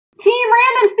Team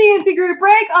Random C&C Group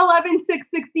break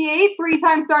 11-6-68. 3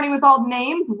 times starting with all the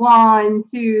names. 1,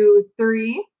 2,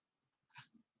 3.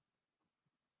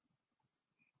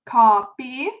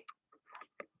 Copy.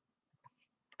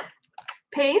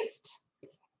 Paste.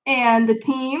 And the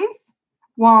teams.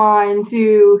 1,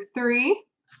 2, 3.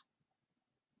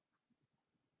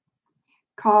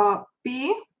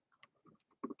 Copy.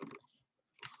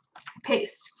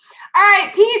 Paste. All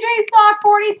right, PJ Stock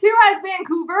 42 has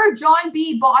Vancouver, John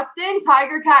B. Boston,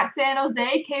 Tiger Cat San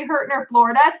Jose, K. Hurtner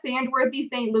Florida, Sandworthy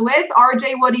St. Louis,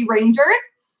 RJ Woody Rangers,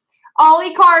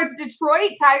 Ollie Cards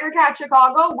Detroit, Tiger Cat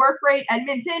Chicago, Work Rate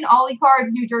Edmonton, Ollie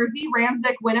Cards New Jersey,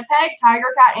 Ramsick Winnipeg,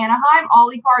 Tiger Cat Anaheim,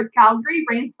 Ollie Cards Calgary,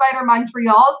 Rain Spider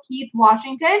Montreal, Keith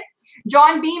Washington,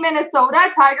 John B.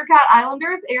 Minnesota, Tiger Cat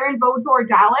Islanders, Aaron Beautour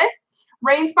Dallas,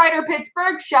 Rain Spider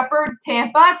Pittsburgh, Shepherd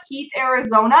Tampa, Keith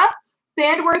Arizona,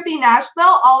 Sandworthy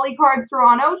Nashville, Ollie Cards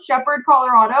Toronto, Shepherd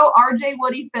Colorado, RJ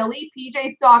Woody Philly,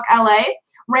 PJ Stock LA,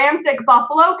 Ramsick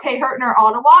Buffalo, K Hurtner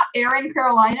Ottawa, Aaron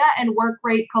Carolina, and Work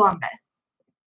Rate Columbus.